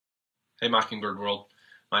Hey Mockingbird World,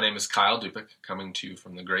 my name is Kyle Dupik, coming to you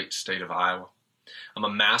from the great state of Iowa. I'm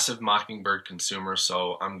a massive Mockingbird consumer,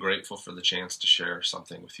 so I'm grateful for the chance to share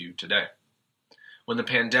something with you today. When the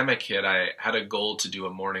pandemic hit, I had a goal to do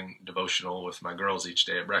a morning devotional with my girls each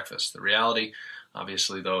day at breakfast. The reality,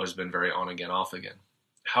 obviously, though, has been very on again, off again.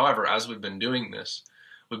 However, as we've been doing this,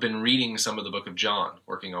 we've been reading some of the book of John,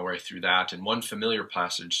 working our way through that, and one familiar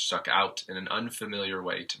passage stuck out in an unfamiliar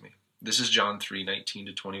way to me. This is John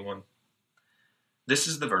 3:19-21. This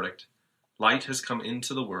is the verdict. Light has come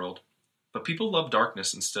into the world, but people love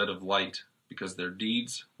darkness instead of light because their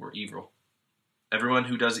deeds were evil. Everyone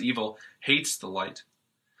who does evil hates the light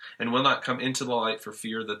and will not come into the light for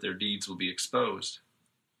fear that their deeds will be exposed.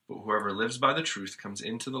 But whoever lives by the truth comes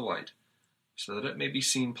into the light so that it may be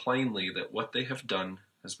seen plainly that what they have done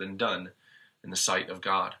has been done in the sight of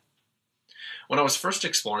God. When I was first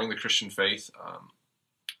exploring the Christian faith,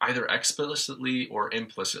 either explicitly or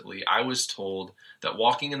implicitly, I was told that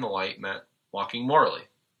walking in the light meant walking morally,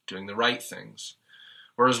 doing the right things,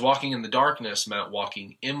 whereas walking in the darkness meant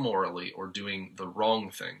walking immorally or doing the wrong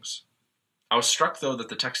things. I was struck, though, that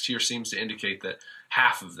the text here seems to indicate that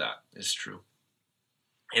half of that is true.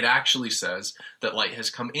 It actually says that light has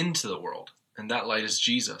come into the world, and that light is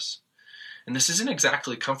Jesus. And this isn't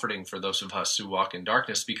exactly comforting for those of us who walk in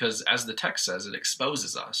darkness because, as the text says, it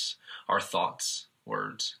exposes us, our thoughts,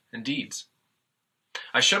 words, and deeds.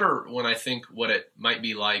 I shudder when I think what it might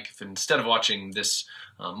be like if instead of watching this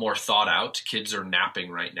more thought out, kids are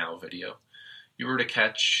napping right now video, you were to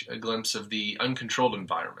catch a glimpse of the uncontrolled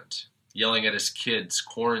environment, yelling at his kids,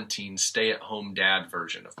 quarantine, stay-at-home dad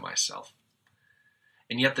version of myself.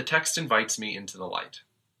 And yet the text invites me into the light.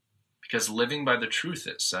 Because living by the truth,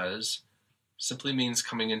 it says, simply means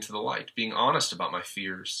coming into the light, being honest about my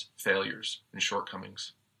fears, failures, and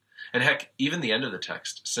shortcomings. And heck, even the end of the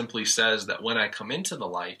text simply says that when I come into the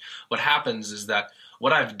light, what happens is that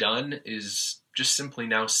what I've done is just simply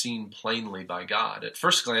now seen plainly by God. At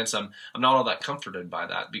first glance, I'm not all that comforted by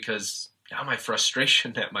that because now my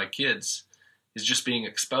frustration at my kids is just being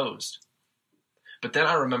exposed. But then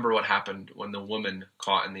I remember what happened when the woman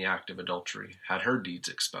caught in the act of adultery had her deeds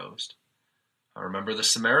exposed. I remember the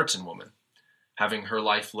Samaritan woman having her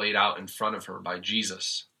life laid out in front of her by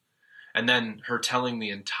Jesus. And then her telling the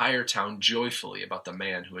entire town joyfully about the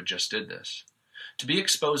man who had just did this. To be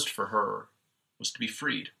exposed for her was to be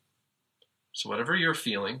freed. So whatever you're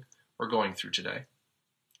feeling or going through today,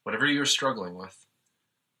 whatever you're struggling with,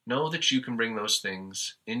 know that you can bring those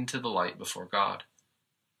things into the light before God,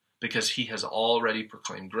 because He has already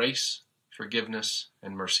proclaimed grace, forgiveness,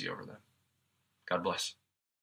 and mercy over them. God bless.